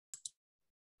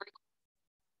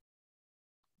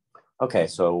Okay,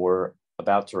 so we're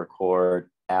about to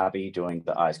record Abby doing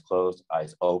the eyes closed,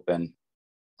 eyes open,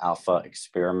 alpha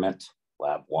experiment,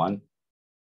 lab 1.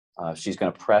 She's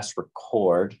going to press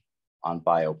record on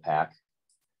biopac,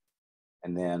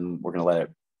 and then we're going to let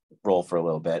it roll for a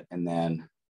little bit, and then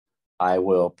I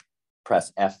will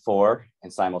press F4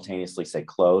 and simultaneously say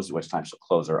close, at which time she'll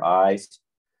close her eyes,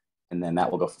 and then that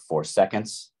will go for 4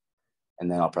 seconds. And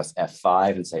then I'll press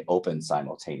F5 and say open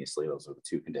simultaneously. Those are the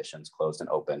two conditions, closed and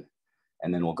open.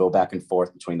 And then we'll go back and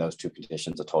forth between those two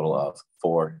conditions a total of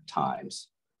 4 times.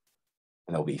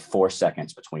 And there'll be 4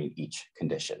 seconds between each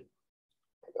condition.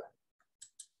 Okay,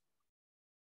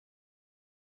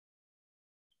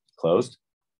 closed.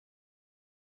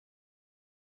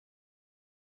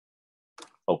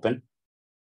 Open.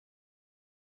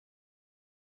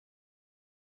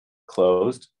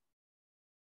 Closed.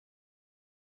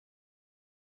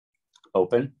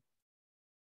 Open.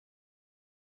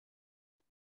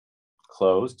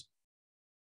 Closed.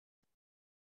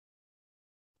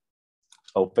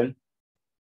 Open.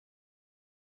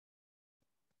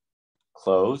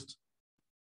 Closed.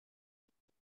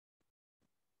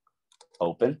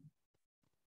 Open.